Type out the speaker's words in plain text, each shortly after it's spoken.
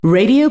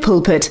Radio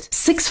Pulpit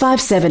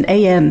 657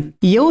 AM,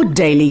 your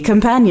daily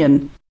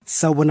companion.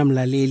 Sawubona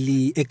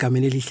mlaleli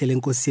egameni elihle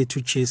lenkosi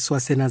yethu Jesu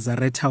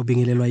waseNazaretha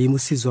ubingelelwa yimi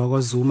uSizwe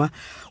kwaZuma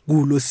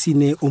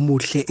kuLosine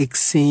omuhle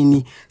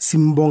ekseni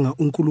simbonga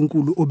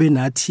uNkulunkulu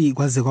obenathi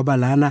kwaze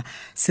kwabalana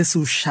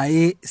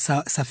sesushaye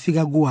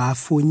safika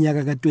kuhafu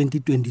unyaka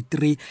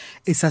ka2023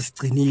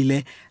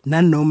 esasigcinile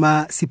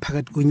nanoma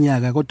siphakathi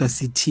konyaka kodwa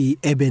sithi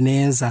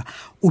Ebeneza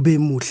ube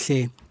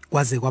muhle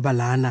kwaze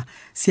kwabalana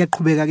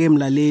siyaqhubeka ke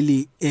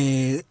mlaleli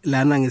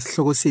lana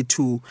ngesihloko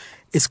sethu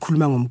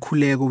esikhuluma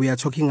ngomkhuleko. We are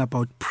talking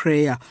about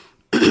prayer.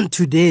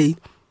 Today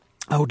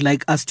I would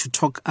like us to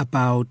talk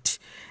about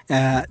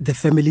the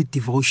family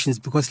devotions,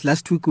 because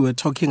last week we were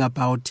talking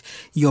about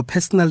your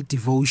personal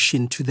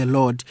devotion to the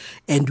Lord,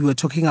 and we were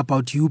talking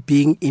about you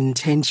being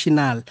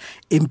intentional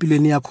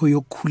empilweni yakho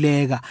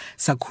yokukhuleka.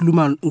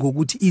 Sakhuluma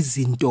ngokuthi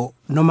izinto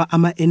noma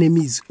ama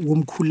enemies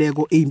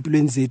womkhuleko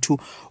eimpilweni zethu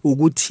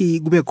ukuthi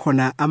kube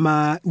khona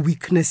ama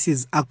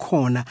weaknesses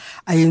akhona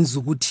ayenza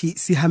ukuthi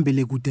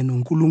sihambele kude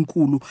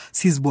noNkulunkulu,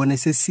 sizibone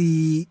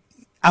sesi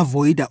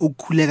avoida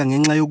ukukhuleka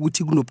ngenxa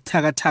yokuthi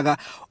kunobuthakathaka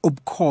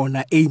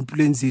obukhona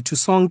eimpilweni zethu.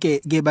 Sonke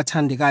ke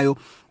bathandekayo,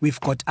 we've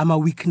got ama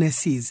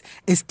weaknesses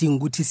esidinga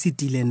ukuthi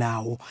sidile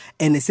nawo,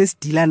 and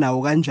sesidila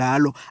nawo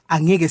kanjalo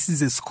angeke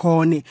size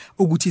sikhone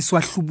ukuthi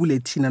siwahlubule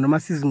thina noma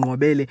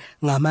sizinqobele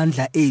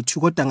ngamandla ethu,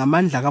 kodwa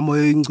ngamandla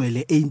kaMoya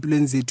oyingcwele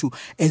eimpilweni zethu.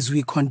 As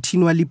we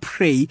continually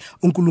pray,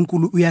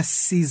 uNkulunkulu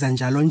uyasiza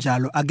njalo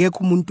njalo.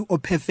 Akekho umuntu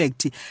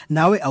operfect,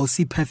 nawe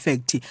awusi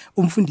perfect,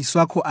 umfundisi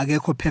wakho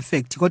akekho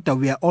perfect, kodwa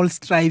we are all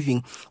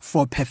striving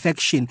for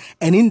perfection,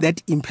 and in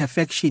that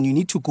imperfection you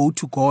need to go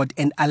to God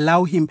and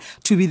allow him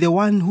to be the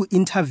one who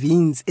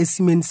intervenes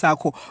esimeni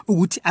sakho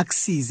ukuthi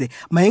akusize.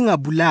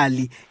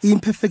 Mayengabulali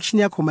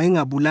imperfection yakho,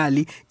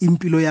 mayengabulali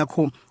impilo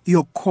yakho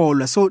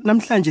yokholwa. So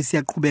namhlanje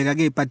siyaqhubeka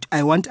ke, but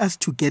I want us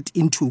to get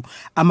into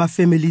ama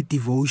family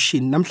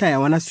devotion. Namhlanje I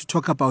want us to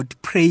talk about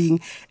praying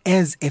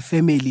as a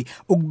family,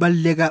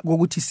 ukubaleka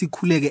kokuthi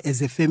sikhuleke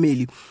as a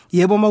family.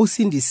 Yebo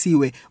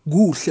mawusindisiwe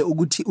kuhle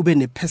ukuthi ube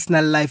ne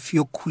personal life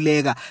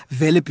yokukhuleka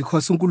vele,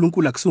 because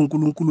uNkulunkulu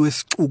akusuNkulunkulu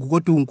wesixuku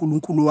kodwa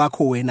uNkulunkulu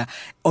wakho wena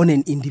on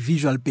an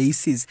individual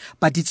basis.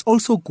 But it's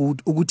also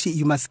good ukuthi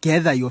you must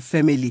gather your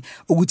family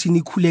ukuthi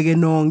nikhuleke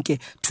nonke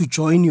to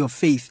join your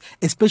faith,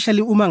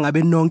 especially uma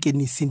ngabe nonke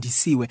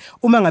nisindisiwe.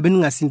 Uma ngabe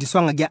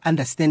ningasindiswanga kuya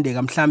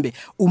understandeka mhlambe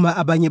uma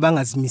abanye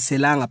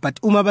bangazimiselanga, but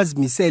uma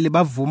bazimisele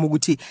bavuma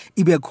ukuthi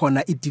ibe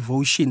khona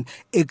i-devotion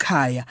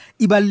ekhaya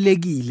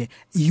ibalekile.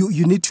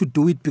 You need to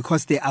do it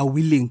because they are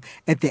willing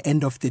at the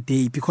end of the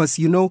day, because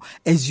you know,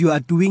 as you are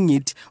doing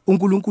it,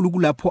 uNkulunkulu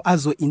kulapho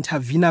azo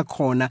intervene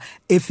khona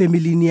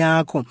efamilini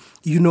yakho.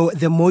 You know,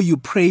 the more you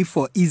pray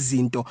for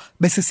izinto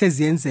bese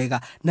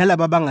seziyenzeka,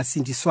 nalabo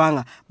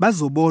bangasindiswanga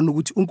bazobona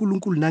ukuthi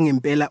uNkulunkulu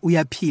nangempela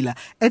uyaphila.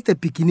 At the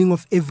beginning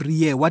of every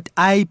year, what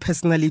I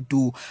personally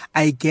do,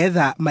 I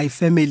gather my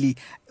family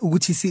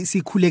ukuthi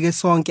sikhuleke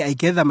sonke. I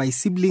gather my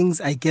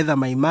siblings, I gather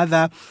my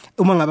mother,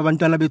 uma ngabe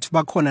abantwana bethu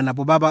bakhona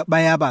nabo baba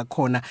bayaba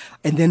khona,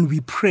 and then we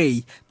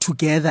pray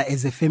together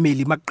as a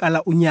family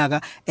maqala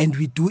unyaka, and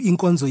we do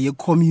inkonzo ye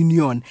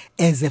communion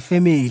as a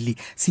family.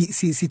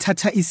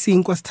 Sithatha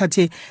isinkwa,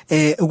 sithathe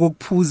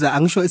ukuphuza,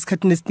 angisho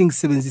isikhathini esiningi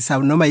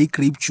sisebenzisa noma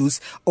i-grape juice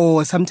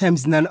or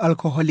sometimes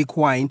non-alcoholic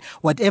wine,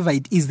 whatever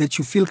it is that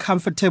you feel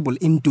comfortable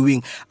in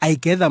doing. I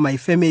gather my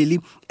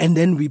family and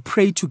then we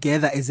pray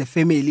together as a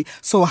family.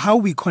 So how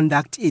we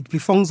conduct it,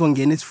 before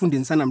ngizongena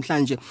esifundeni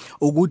sanamhlanje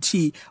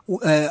ukuthi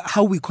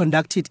how we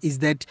conduct it is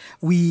that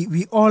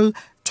we all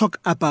talk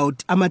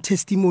about ama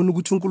testimony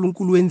ukuthi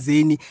uNkulunkulu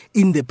wenzeni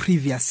in the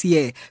previous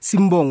year.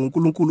 Simbonga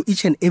uNkulunkulu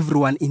each and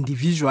everyone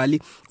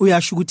individually.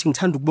 Uyasho ukuthi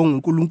ngithanda ukubonga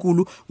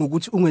uNkulunkulu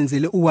ngokuthi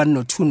ungenzele u1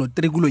 no2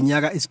 no3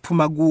 kulonyaka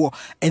esiphuma kuwo,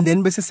 and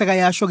then bese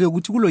sekayasho ke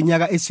ukuthi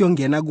kulonyaka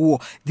esiyongena kuwo,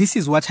 this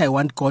is what I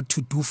want God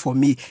to do for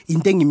me,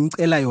 into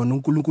engimcela yona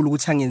uNkulunkulu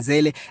ukuthi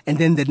angenzele, and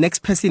then the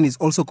next person is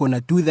also going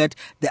to do that,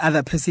 the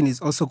other person is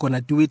also going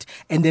to do it,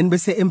 and then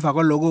bese emva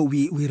kwaloko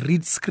we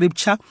read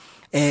scripture.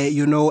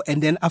 You know,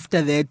 and then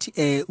after that,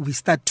 we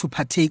start to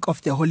partake of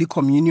the Holy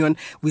Communion.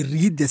 We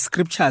read the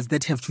scriptures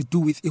that have to do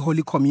with the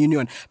Holy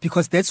Communion,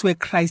 because that's where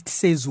Christ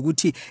says,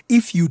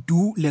 if you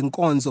do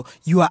lenkonzo,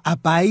 you are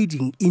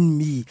abiding in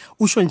me.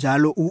 Usho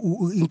njalo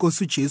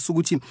inkosi uJesu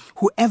ukuthi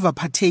whoever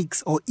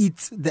partakes or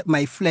eats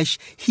my flesh,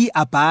 he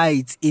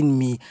abides in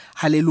me.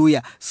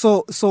 Hallelujah.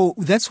 So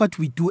that's what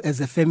we do as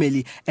a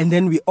family, and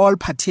then we all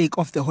partake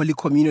of the Holy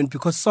Communion,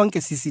 because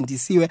sonke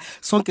sisindisiwe,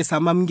 sonke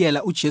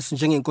samamukela uJesu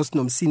njengenkosi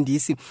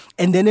nomsindisi.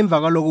 And then emva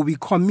kwaloko we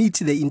commit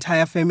the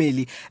entire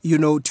family, you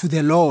know, to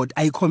the Lord.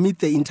 I commit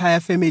the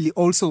entire family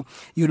also,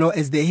 you know,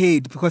 as the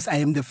head, because I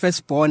am the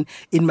firstborn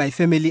in my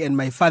family and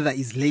my father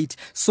is late.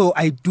 So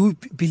I do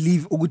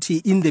believe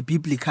ukuthi in the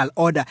biblical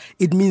order,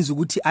 it means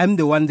ukuthi I'm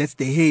the one that's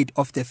the head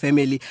of the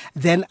family.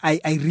 Then I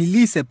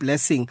release a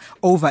blessing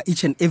over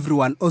each and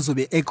everyone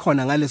ozobe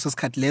ekhona ngaleso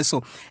sikhathi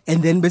leso,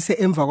 and then bese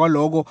emva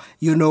kwaloko,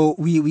 you know,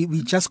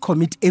 we just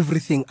commit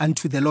everything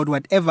unto the Lord,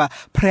 whatever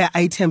prayer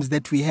items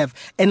that we have.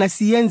 And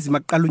asiyenzi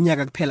maqala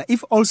unyaka kuphela.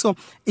 If also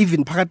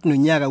even phakathi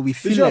nonyaka we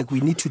feel like we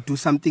need to do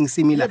something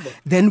similar,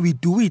 then we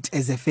do it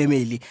as a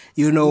family.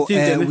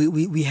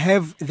 We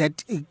have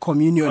that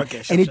communion,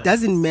 and it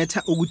doesn't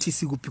matter ukuthi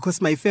siku,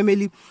 because my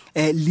family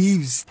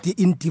lives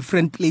in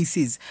different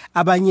places.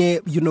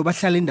 Abanye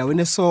bahlala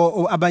endaweni so,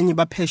 or abanye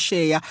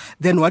baphesheya.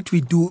 Then what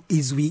we do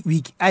is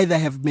we either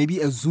have maybe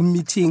a Zoom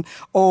meeting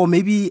or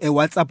maybe a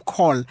WhatsApp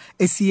call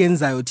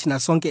esiyenzayo thina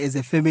sonke as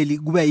a family,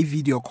 kube a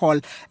video call.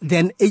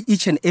 Then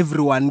each and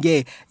everyone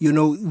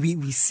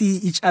we see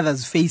each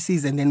other's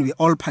faces, and then we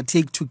all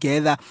partake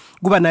together.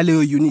 Kuba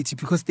naleyo unity,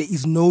 because there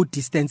is no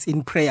distance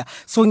in prayer.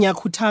 So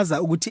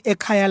ngiyakhuthaza ukuthi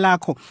ekhaya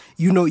lakho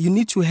you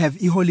need to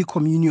have a holy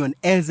communion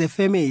as a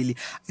family.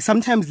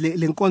 Sometimes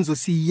lenkonzo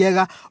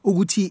siyeka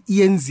ukuthi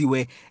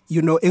iyenziwe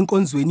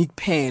enkonzweni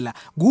kuphela.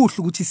 Kuhle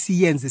ukuthi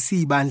siyenze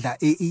siyibandla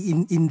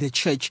in the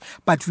church,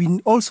 but we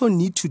also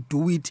need to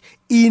do it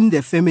in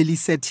the family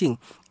setting,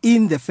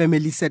 in the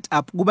family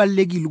setup.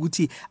 Kubalekile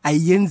ukuthi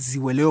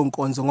ayenziwe leyo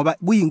nkonzo ngoba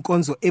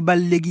kuyinkonzo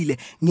ebalekile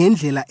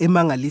ngendlela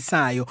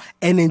emangalisayo,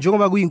 and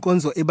njengoba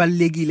kuyinkonzo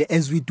ebalekile,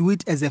 as we do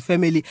it as a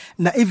family,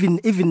 na even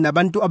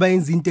nabantu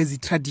abayenza into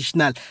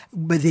ezi-traditional,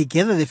 but they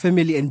gather the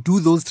family and do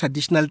those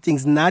traditional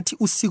things. Nathi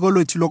usiko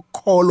lwethu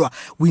lokukholwa,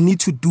 we need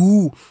to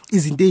do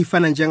izinto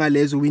ezifana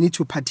njengalezo. We need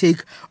to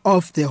partake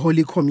of the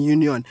Holy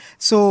Communion.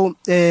 So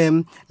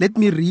let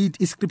me read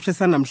iscripture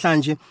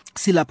sanamhlanje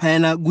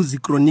silaphayana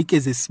kuziKronike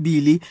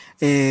zesibili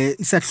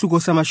isahluko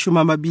samashumi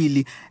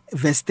amabili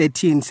verse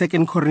 13,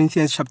 2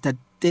 Corinthians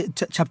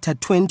chapter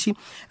 20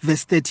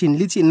 verse 13.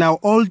 Lithi, now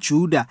all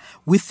Judah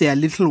with their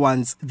little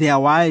ones, their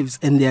wives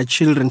and their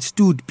children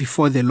stood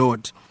before the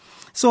Lord.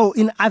 So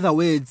in other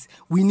words,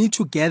 we need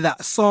to gather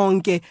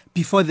sonke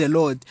before the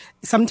Lord.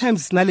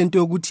 Sometimes sinalento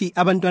yokuthi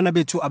abantwana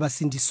bethu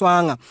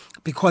abasindiswanga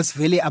because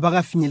vele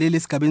abakafinyelele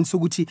esigabeni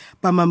sokuthi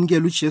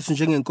bamamukele uJesu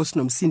njengenkosi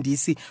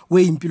nomsindisi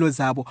weimpilo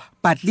zabo.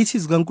 But lithi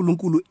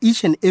zikaNkulunkulu,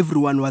 each and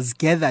everyone was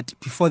gathered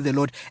before the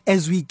Lord.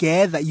 As we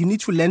gather, you need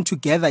to learn to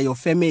gather your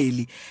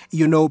family,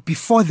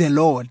 before the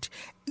Lord.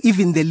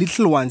 Even the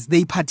little ones,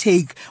 they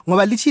partake.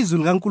 Ngoba lithi izwi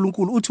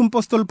likaNkulunkulu uthi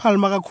umpostoli Paul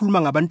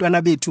makakhuluma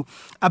ngabantwana bethu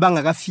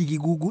abangakafiki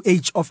ku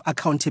age of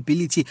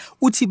accountability,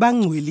 uthi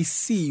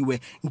bangcwelisiwe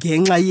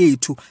ngenxa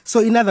yethu. So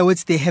in other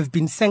words, they have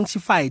been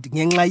sanctified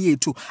ngenxa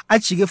yethu.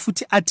 Ajike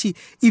futhi athi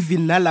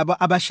even nalabo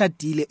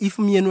abashadile, if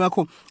umyeni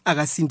wakho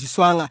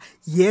akasindiswanga,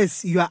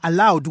 yes, you are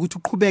allowed ukuthi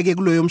uqhubeke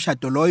kuloyo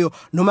mshado loyo,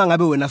 noma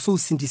ngabe wena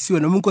sowusindisiwe,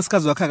 noma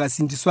unkosikazi wakho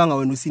akasindiswanga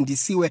wena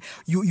usindisiwe,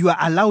 you are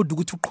allowed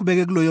ukuthi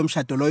uqhubeke kuloyo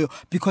mshado loyo,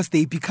 because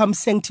they become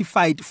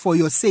sanctified for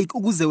your sake,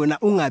 ukuze wena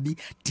ungabi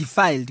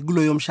defiled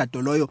kuloyo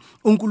mshado loyo.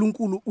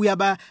 uNkulunkulu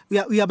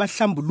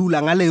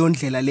uyabahlambulula ngaleyo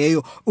ndlela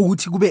leyo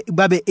ukuthi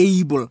babe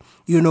able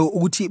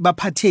ukuthi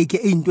bapartake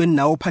eintweni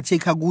nawo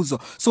partake kuzo.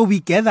 So we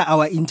gather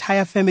our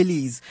entire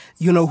families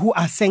who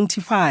are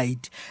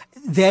sanctified.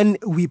 Then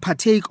we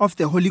partake of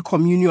the Holy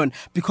Communion,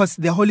 because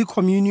the Holy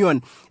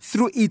Communion,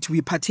 through it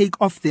we partake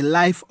of the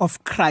life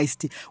of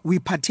Christ. We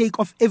partake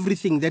of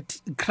everything that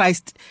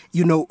Christ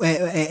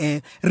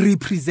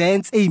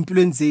represents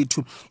empilweni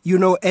zethu,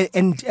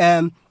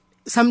 and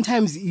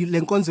sometimes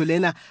lenkonzo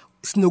lena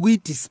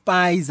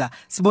sinokuyidespise,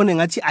 sibone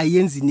ngathi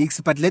ayenzi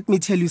nix. But let me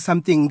tell you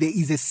something, there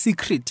is a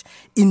secret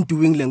in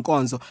doing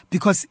lenkonzo,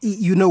 because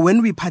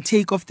when we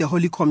partake of the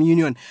Holy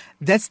Communion,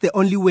 that's the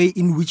only way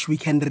in which we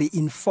can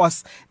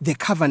reinforce the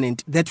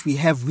covenant that we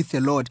have with the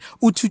Lord.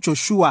 Uthi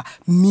Joshua,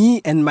 me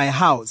and my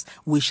house,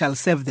 we shall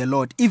serve the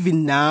Lord.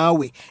 Even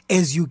now,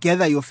 as you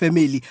gather your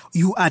family,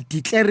 you are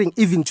declaring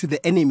even to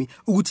the enemy,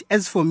 uthi,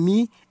 as for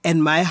me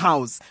and my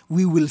house,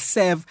 we will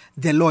serve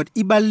the Lord.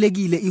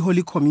 Ibalekile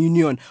Holy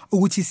Communion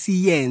ukuthi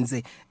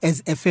siyenze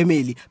as a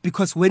family,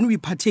 because when we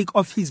partake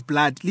of his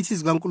blood,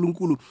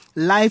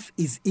 life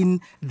is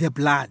in the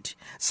blood.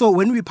 So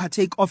when we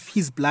partake of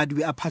his blood,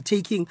 we are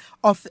partaking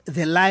of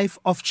the life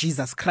of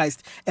Jesus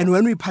Christ. And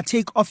when we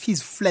partake of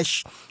his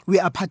flesh, we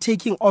are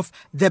partaking of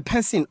the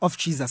person of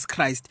Jesus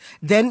Christ.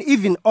 Then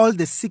even all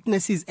the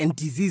sicknesses and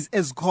disease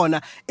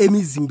ezikhona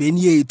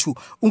emizimbeni yethu,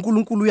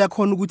 uNkulunkulu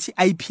uyakhona ukuthi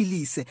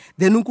ayiphilise.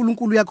 Then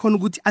uNkulunkulu uyakhona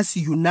ukuthi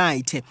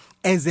asiunite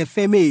as a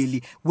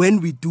family when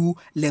we do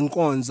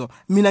lenkonzo.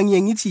 Mina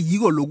ngiye ngithi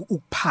yiko lokhu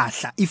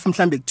ukuphahla. If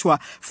mhlambe kuthiwa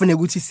fune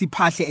ukuthi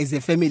siphahle as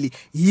a family,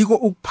 yiko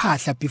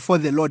ukuphahla before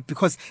the Lord,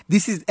 because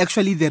this is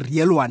actually the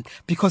real one,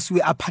 because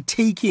we are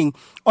partaking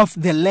of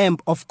the lamb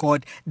of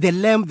God, the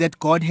lamb that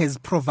God has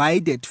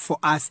provided for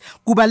us.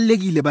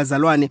 Kubalekile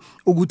bazalwane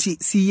ukuthi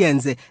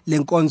siyenze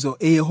lenkonzo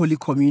Holy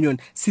Communion,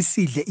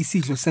 sisidle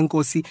isidlo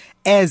senkosi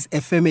as a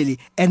family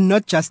and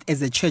not just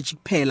as a church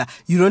kuphela.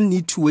 You don't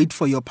need to wait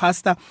for your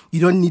pastor,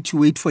 you don't need to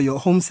wait for your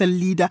home cell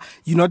leader.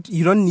 You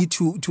don't need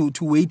to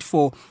wait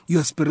for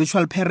your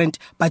spiritual parent,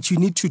 but you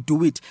need to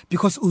do it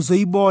because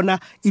uzoyibona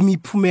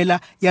imiphumela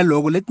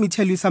yalogo. Let me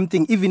tell you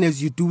something. Even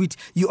as you do it,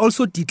 you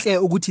also declare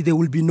ukuthi there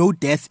will be no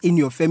death in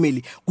your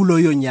family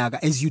kuloyo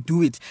nyaka. As you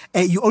do it,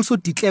 you also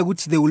declare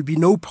ukuthi there will be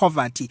no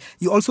poverty.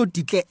 You also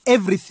declare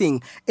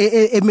everything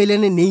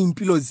emelene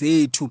neimpilo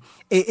zethu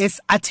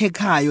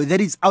esathekayo that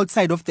is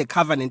outside of the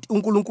covenant.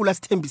 uNkulunkulu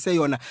asithembise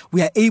yona,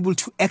 we are able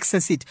to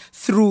access it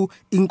through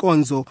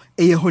inkonzo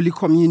Holy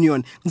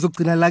Communion.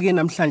 Ngizogcina la ke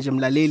namhlanje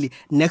mlaleli.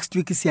 Next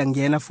week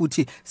siyangena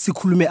futhi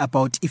sikhulume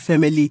about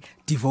family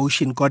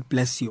devotion. God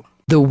bless you.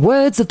 The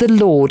words of the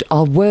Lord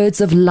are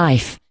words of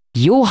life.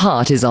 Your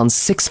heart is on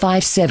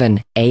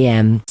 657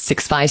 AM.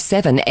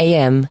 657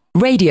 AM.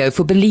 Radio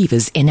for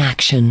believers in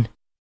action.